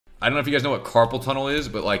I don't know if you guys know what carpal tunnel is,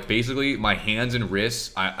 but like basically my hands and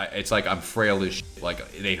wrists, it's like I'm frail as shit.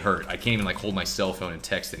 Like they hurt. I can't even like hold my cell phone and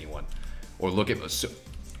text anyone, or look at. So,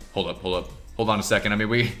 hold on a second. I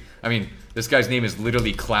mean, this guy's name is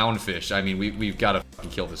literally Clownfish. I mean, we've got to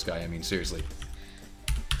fucking kill this guy. I mean, seriously.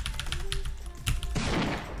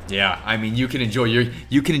 Yeah, I mean, you can enjoy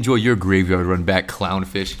your graveyard run back,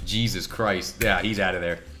 Clownfish. Jesus Christ. Yeah, he's out of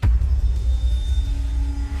there.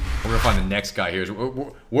 We're gonna find the next guy here.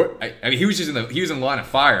 I mean, he was in line of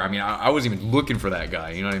fire. I mean, I wasn't even looking for that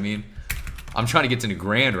guy. You know what I mean? I'm trying to get to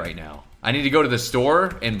Nagrand right now. I need to go to the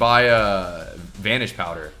store and buy Vanish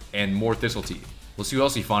Powder and more Thistle Tea. We'll see who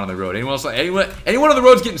else we find on the road. Anyone on the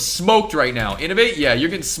road's getting smoked right now. Innovate? Yeah, you're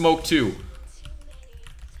getting smoked too.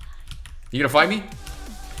 You gonna fight me?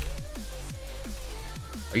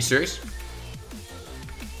 Are you serious?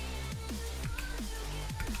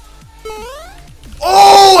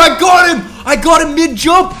 Oh, I got him! I got him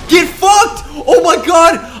mid-jump! Get fucked! Oh my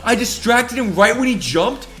god! I distracted him right when he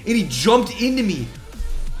jumped, and he jumped into me.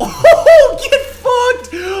 Oh, get fucked!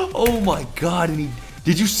 Oh my god, and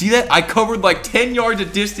did you see that? I covered like 10 yards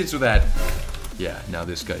of distance with that. Yeah, now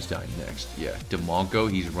this guy's dying next. Yeah, Demonco,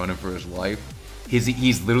 he's running for his life.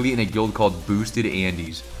 He's literally in a guild called Boosted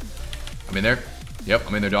Andes. I'm in there. Yep,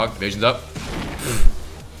 I'm in there, dog. Evasion's up.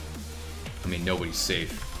 I mean, nobody's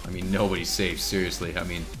safe. Seriously. I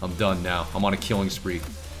mean, I'm done now. I'm on a killing spree.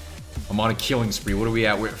 What are we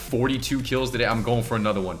at? We're at 42 kills today. I'm going for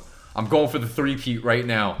another one. I'm going for the three-peat right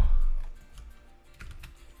now.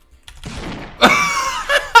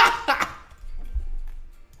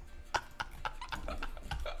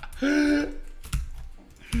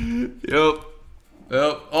 Yep.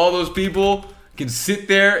 All those people can sit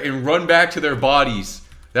there and run back to their bodies.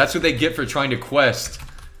 That's what they get for trying to quest.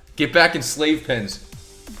 Get back in slave pens.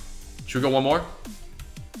 Should we go one more?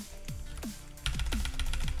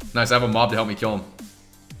 Nice, I have a mob to help me kill him.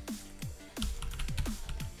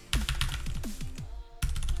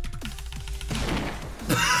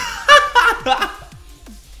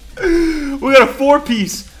 We got a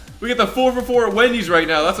 4-piece. We get the 4 for 4 at Wendy's right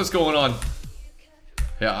now. That's what's going on.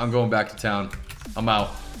 Yeah, I'm going back to town. I'm out.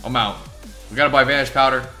 We gotta buy Vanish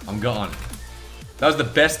Powder. I'm gone. That was the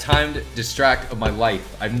best timed distract of my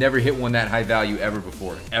life. I've never hit one that high value ever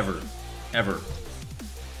before. Ever.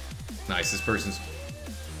 Nice, this person's...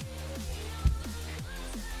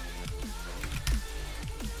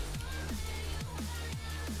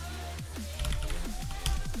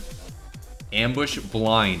 Ambush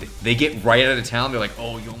blind. They get right out of town. They're like,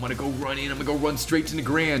 oh, yo, I'm gonna go run in. I'm gonna go run straight to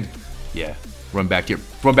Nagrand. Yeah, run back to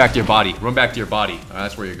your body. All right,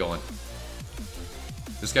 that's where you're going.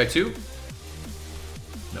 This guy too?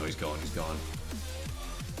 No, he's gone.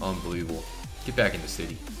 Unbelievable. Get back in the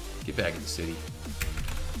city.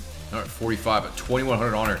 All right, 45, a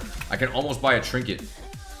 2100 honor. I can almost buy a trinket.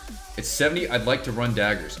 It's 70. I'd like to run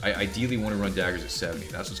daggers. I ideally want to run daggers at 70.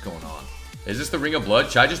 That's what's going on. Is this the Ring of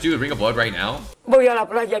Blood? Should I just do the Ring of Blood right now? Voy a la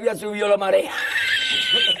playa, había subido la marea.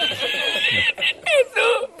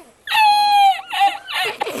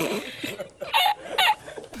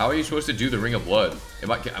 How are you supposed to do the Ring of Blood?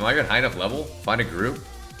 Am I at high enough level? Find a group?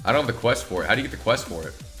 I don't have the quest for it. How do you get the quest for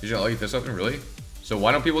it? Did you get this open? Really? So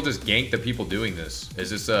why don't people just gank the people doing this? Is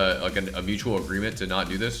this like a mutual agreement to not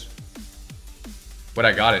do this? But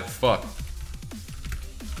I got it. Fuck.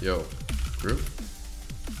 Yo. Group?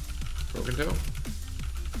 Broken toe?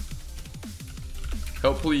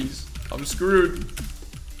 Help, please. I'm screwed.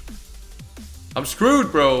 I'm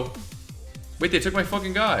screwed, bro. Wait, they took my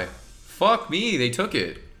fucking guy. Fuck me, they took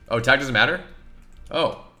it. Oh, tag doesn't matter?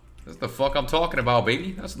 Oh. That's the fuck I'm talking about,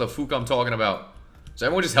 baby. That's the fuck I'm talking about. So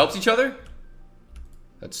everyone just helps each other?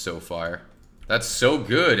 That's so fire. That's so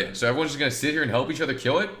good. So everyone's just gonna sit here and help each other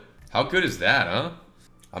kill it? How good is that, huh?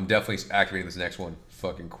 I'm definitely activating this next one.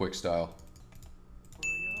 Fucking quick style.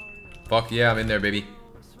 Fuck yeah, I'm in there, baby.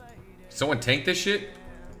 Someone tank this shit?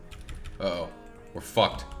 Uh-oh. We're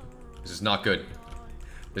fucked. This is not good.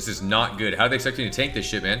 This is not good. How do they expect me to tank this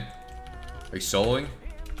shit, man? Are you soloing?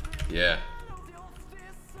 Yeah.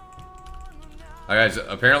 Alright, guys,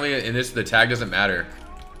 apparently in this, the tag doesn't matter.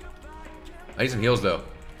 I need some heals, though.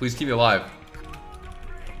 Please keep me alive.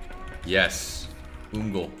 Yes.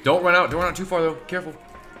 Oomgle. Don't run out too far, though. Careful.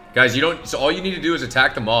 Guys, so all you need to do is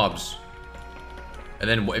attack the mobs. And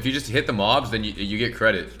then if you just hit the mobs, then you get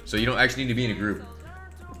credit. So you don't actually need to be in a group.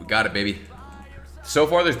 We got it, baby. So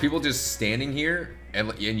far, there's people just standing here,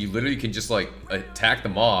 and you literally can just, like, attack the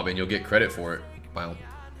mob, and you'll get credit for it. Wow.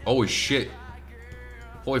 Holy shit.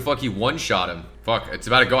 Holy fuck, he one-shot him. Fuck, it's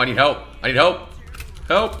about to go. I need help.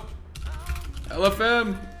 Help.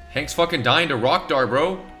 LFM. Hank's fucking dying to Rockdar,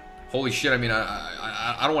 bro. Holy shit, I mean, I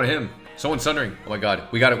I don't want him. Someone's sundering. Oh my god.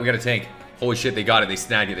 We got a tank. Holy shit, they got it. They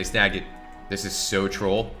snagged it. They snagged it. This is so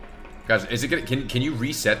troll. Guys, is it gonna can you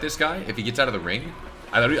reset this guy if he gets out of the ring?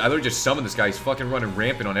 I literally just summoned this guy. He's fucking running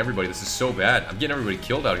rampant on everybody. This is so bad. I'm getting everybody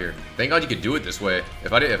killed out here. Thank God you could do it this way.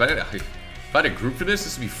 If I had a group for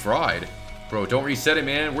this would be fried. Bro, don't reset it,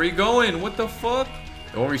 man. Where are you going? What the fuck?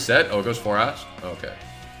 It won't reset? Oh, it goes 4 hours? Okay.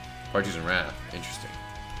 Parties and Wrath. Interesting.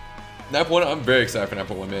 Nap 1, I'm very excited for Nap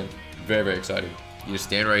 1, man. Very, very excited. You just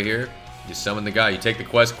stand right here. You summon the guy. You take the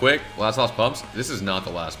quest quick. Last boss pumps. This is not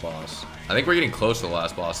the last boss. I think we're getting close to the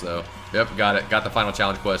last boss, though. Yep, got it. Got the final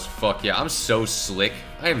challenge quest. Fuck yeah. I'm so slick.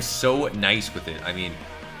 I am so nice with it. I mean,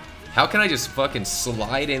 how can I just fucking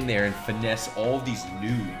slide in there and finesse all of these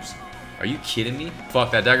noobs? Are you kidding me?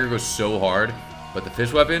 Fuck, that dagger goes so hard. But the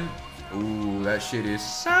fish weapon? Ooh, that shit is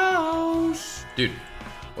sauce. Dude,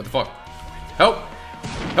 what the fuck? Help!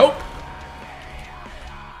 Help!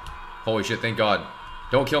 Holy shit, thank God.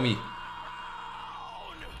 Don't kill me.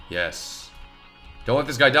 Yes. Don't let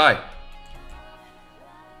this guy die.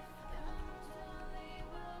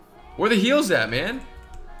 Where the heals at, man?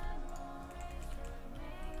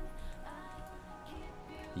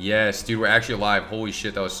 Yes, dude, we're actually alive. Holy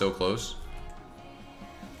shit, that was so close.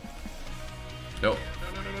 Nope.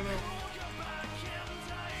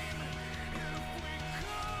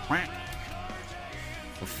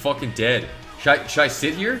 We're fucking dead. Should I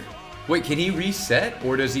sit here? Wait, can he reset?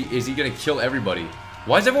 Or is he gonna kill everybody?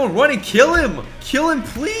 Why is everyone running? Kill him! Kill him,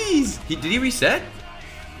 please! Did he reset?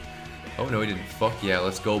 Oh, no, he didn't. Fuck yeah,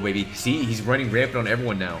 let's go, baby. See, he's running rampant on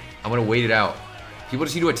everyone now. I'm gonna wait it out. People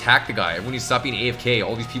just need to attack the guy. Everyone needs to stop being AFK.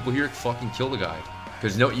 All these people here, fucking kill the guy.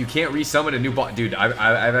 Because no, you can't resummon a new bot. Dude,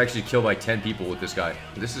 I've actually killed like 10 people with this guy.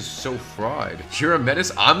 This is so fried. You're a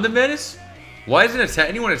menace? I'm the menace? Why isn't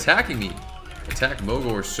anyone attacking me? Attack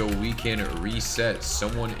Mogor so we can reset.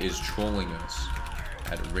 Someone is trolling us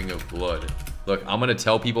at Ring of Blood. Look, I'm gonna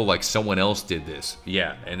tell people like someone else did this.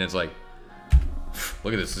 Yeah, and it's like,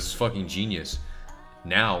 look at this. This is fucking genius.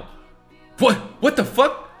 Now, what the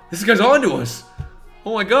fuck? This guy's on to us.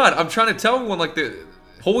 Oh my god, I'm trying to tell everyone like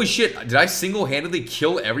holy shit, did I single-handedly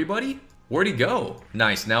kill everybody? Where'd he go?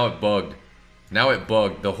 Nice, now it bugged. Now it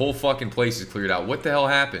bugged. The whole fucking place is cleared out. What the hell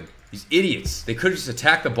happened? These idiots. They could have just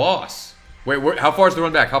attacked the boss. Wait, how far is the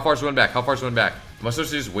run back? How far is the run back? How far is the run back? Am I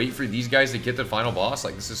supposed to just wait for these guys to get the final boss?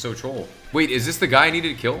 Like, this is so troll. Wait, is this the guy I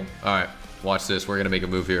needed to kill? Alright, watch this. We're gonna make a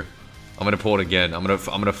move here. I'm gonna pull it again. I'm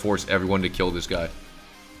gonna force everyone to kill this guy.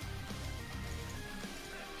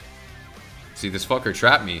 See, this fucker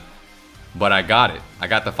trapped me. But I got it. I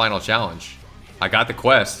got the final challenge. I got the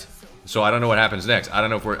quest. So I don't know what happens next. I don't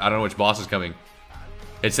know which boss is coming.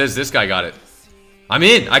 It says this guy got it. I'm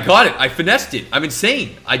in. I got it. I finessed it. I'm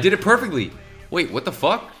insane. I did it perfectly. Wait, what the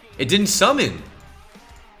fuck? It didn't summon.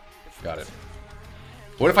 Got it.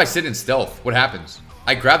 What if I sit in stealth? What happens?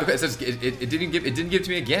 I grab the quest. It says it didn't give it to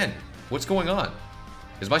me again. What's going on?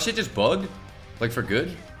 Is my shit just bugged? Like for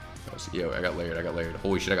good? Yo, I got layered. I got layered.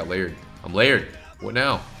 Holy shit, I got layered. I'm layered. What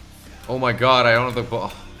now? Oh my god, I don't have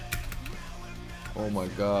the oh my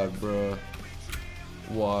god, bruh.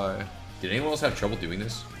 Why? Did anyone else have trouble doing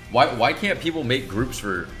this? Why can't people make groups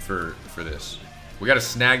for this? We gotta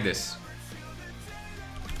snag this.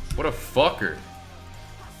 What a fucker.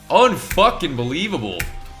 Unfucking believable.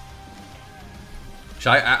 Should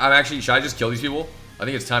I just kill these people? I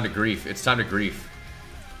think it's time to grief. It's time to grief.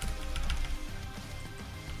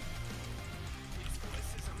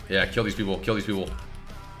 Yeah, kill these people. Kill these people.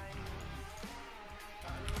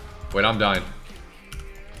 Wait, I'm dying.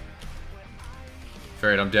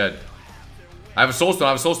 Ferret, I'm dead. I have a soul stone. I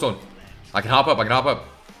have a soul stone. I can hop up. I can hop up.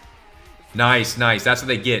 Nice, nice. That's what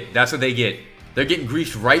they get. That's what they get. They're getting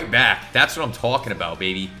griefed right back. That's what I'm talking about,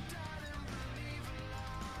 baby.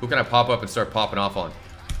 Who can I pop up and start popping off on?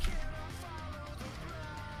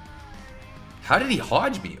 How did he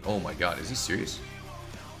hodge me? Oh my god, is he serious?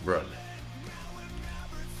 Bruh.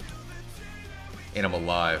 And I'm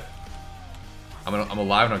alive. I'm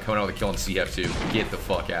alive and I'm coming out with a kill on CF too. Get the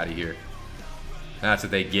fuck out of here. That's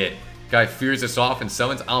what they get. Guy fears us off and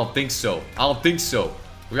summons. I don't think so. I don't think so.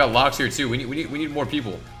 We got locks here too. We need more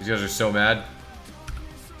people. These guys are so mad.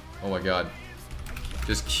 Oh my god.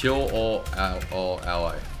 Just kill all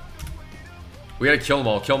ally. We gotta kill them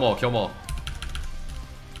all. Kill them all. Kill them all.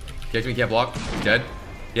 Catch me, can't block. He's dead.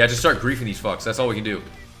 Yeah, just start griefing these fucks. That's all we can do.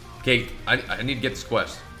 Okay, I need to get this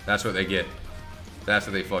quest. That's what they get. That's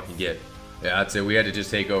what they fucking get. Yeah, that's it. We had to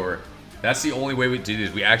just take over. That's the only way we did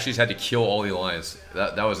it. We actually just had to kill all the alliance.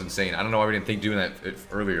 That was insane. I don't know why we didn't think doing that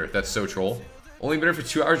earlier. That's so troll. Only been here for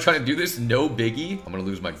 2 hours trying to do this? No biggie. I'm gonna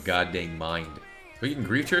lose my goddamn mind. Are we getting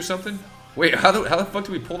griefed here or something? Wait, how the fuck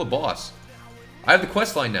do we pull the boss? I have the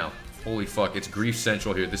quest line now. Holy fuck, it's grief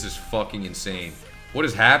central here. This is fucking insane. What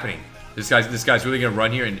is happening? This guy's really gonna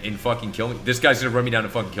run here and fucking kill me. This guy's gonna run me down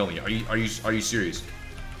and fucking kill me. Are you serious?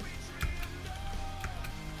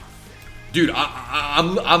 Dude,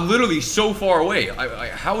 I'm literally so far away.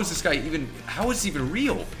 How is this guy even? How is this even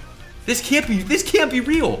real? This can't be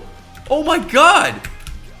real. Oh my god.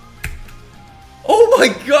 Oh my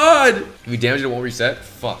god. If you damage it, it won't reset.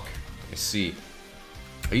 Fuck. I see.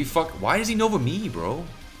 Are you fuck? Why does he Nova me, bro?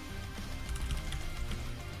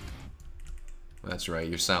 That's right.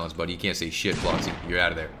 You're silenced, buddy. You can't say shit, Floxy. You're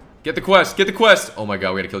out of there. Get the quest. Get the quest. Oh my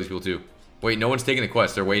god, we gotta kill these people too. Wait, no one's taking the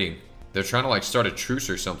quest. They're waiting. They're trying to like start a truce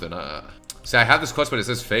or something. See, I have this quest, but it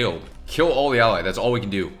says failed. Kill all the ally. That's all we can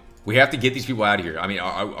do. We have to get these people out of here. I mean,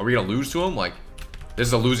 are we gonna lose to them? Like, this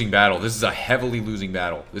is a losing battle. This is a heavily losing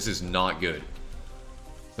battle. This is not good.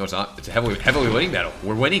 No, it's not. It's a heavily winning battle.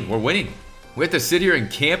 We're winning. We're winning. We have to sit here and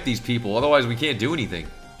camp these people. Otherwise, we can't do anything.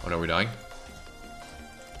 Oh no, we're dying.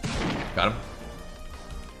 Got him.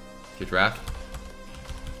 Get Wrath.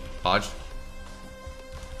 Hodge.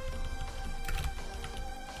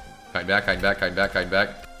 Hide back, hide back, hide back, hide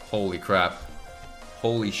back. Holy crap.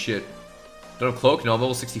 Holy shit. Don't have cloak? No, I'm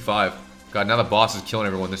level 65. God, now the boss is killing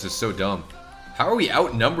everyone. This is so dumb. How are we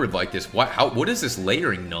outnumbered like this? What is this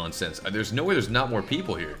layering nonsense? There's no way there's not more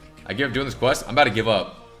people here. I give up doing this quest. I'm about to give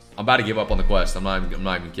up. I'm about to give up on the quest. I'm not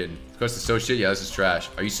even kidding. This quest is so shit. Yeah, this is trash.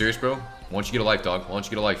 Are you serious, bro? Why don't you get a life, dog? Why don't you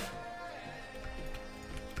get a life?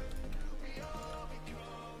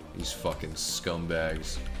 These fucking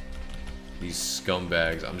scumbags. These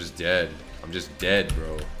scumbags. I'm just dead. I'm just dead,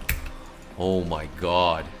 bro. Oh my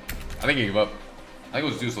god. I think I give up. I think we'll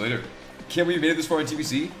just do this later. Can't believe we made it this far in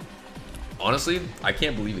TBC. Honestly, I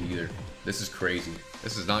can't believe it either. This is crazy.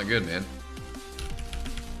 This is not good, man.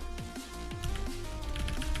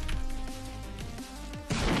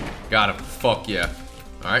 Got him. Fuck yeah.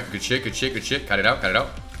 Alright, good shit, good shit, good shit. Cut it out, cut it out.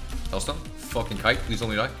 Hellstone. Fucking kite. Please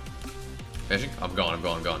only die. Vanishing. I'm gone, I'm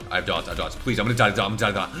gone, I'm gone. I have dots, I have dots. Please, I'm gonna die, I'm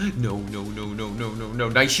gonna die. No, no, no, no, no, no, no.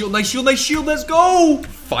 Nice shield, nice shield, nice shield. Let's go.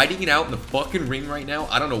 Fighting it out in the fucking ring right now.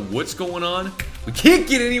 I don't know what's going on. We can't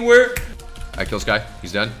get anywhere. I kill this guy.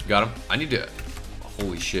 He's done. Got him. I need to...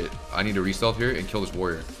 Holy shit. I need to re-stealth here and kill this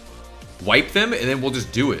warrior. Wipe them, and then we'll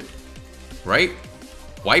just do it. Right?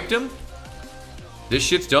 Wiped him. This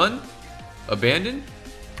shit's done. Abandoned.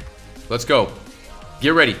 Let's go. Get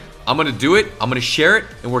ready. I'm gonna do it. I'm gonna share it,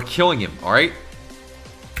 and we're killing him. All right?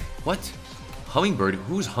 What? Hummingbird?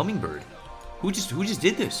 Who's Hummingbird? Who just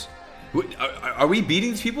did this? Are we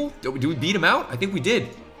beating these people? Do we beat them out? I think we did.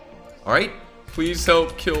 All right? Please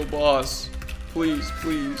help kill boss. Please,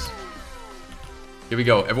 please. Here we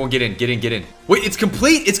go. Everyone get in, get in, get in. Wait, it's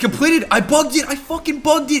complete. It's completed. I bugged it. I fucking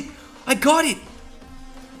bugged it. I got it.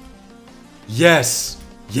 Yes.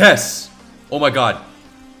 Yes. Oh my god.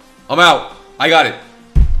 I'm out. I got it.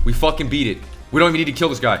 We fucking beat it. We don't even need to kill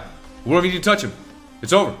this guy. We don't even need to touch him.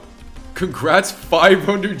 It's over. Congrats,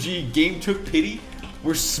 500G. Game took pity.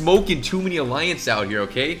 We're smoking too many alliance out here,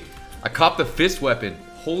 okay? I copped the fist weapon.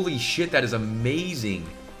 Holy shit, that is amazing.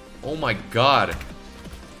 Oh my god.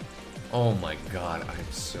 Oh my god,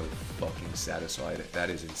 I'm so fucking satisfied. That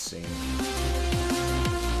is insane.